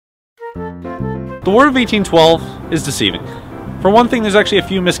The War of 1812 is deceiving. For one thing, there's actually a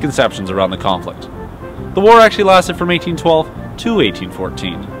few misconceptions around the conflict. The war actually lasted from 1812 to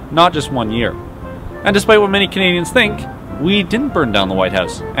 1814, not just 1 year. And despite what many Canadians think, we didn't burn down the White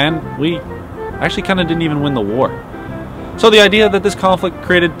House, and we actually kind of didn't even win the war. So the idea that this conflict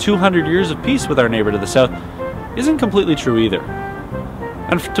created 200 years of peace with our neighbor to the south isn't completely true either.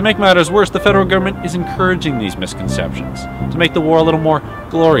 And to make matters worse, the federal government is encouraging these misconceptions to make the war a little more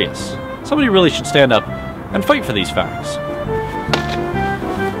glorious. Somebody really should stand up and fight for these facts.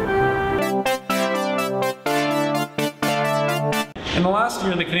 In the last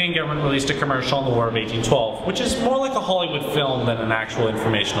year, the Canadian government released a commercial on the War of 1812, which is more like a Hollywood film than an actual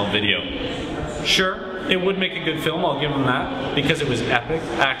informational video. Sure, it would make a good film, I'll give them that, because it was epic,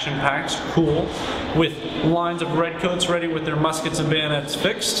 action-packed, cool, with lines of redcoats ready with their muskets and bayonets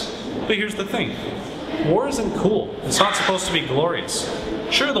fixed. But here's the thing. War isn't cool. It's not supposed to be glorious.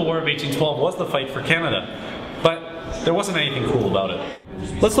 Sure, the War of 1812 was the fight for Canada, but there wasn't anything cool about it.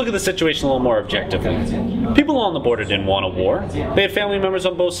 Let's look at the situation a little more objectively. People along the border didn't want a war. They had family members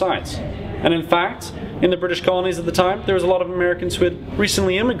on both sides. And in fact, in the British colonies at the time, there was a lot of Americans who had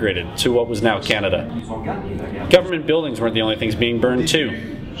recently immigrated to what was now Canada. Government buildings weren't the only things being burned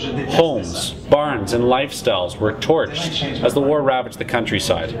too. Homes, barns, and lifestyles were torched as the war ravaged the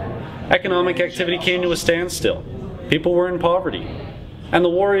countryside. Economic activity came to a standstill. People were in poverty. And the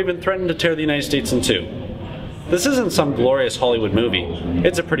war even threatened to tear the United States in two. This isn't some glorious Hollywood movie.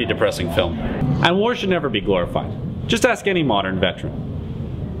 It's a pretty depressing film. And war should never be glorified. Just ask any modern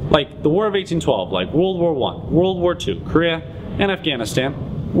veteran. Like the War of 1812, like World War I, World War II, Korea, and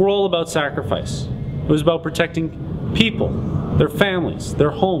Afghanistan were all about sacrifice. It was about protecting people, their families,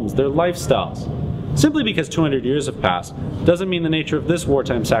 their homes, their lifestyles. Simply because 200 years have passed doesn't mean the nature of this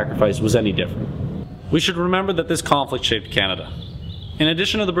wartime sacrifice was any different. We should remember that this conflict shaped Canada. In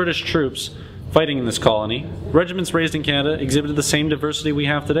addition to the British troops fighting in this colony, regiments raised in Canada exhibited the same diversity we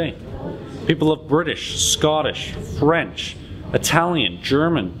have today. People of British, Scottish, French, Italian,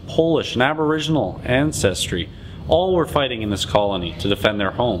 German, Polish, and Aboriginal ancestry all were fighting in this colony to defend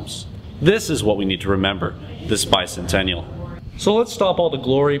their homes. This is what we need to remember this bicentennial. So let's stop all the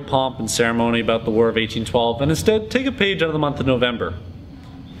glory, pomp, and ceremony about the War of 1812 and instead take a page out of the month of November.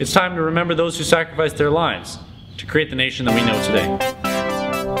 It's time to remember those who sacrificed their lives to create the nation that we know today.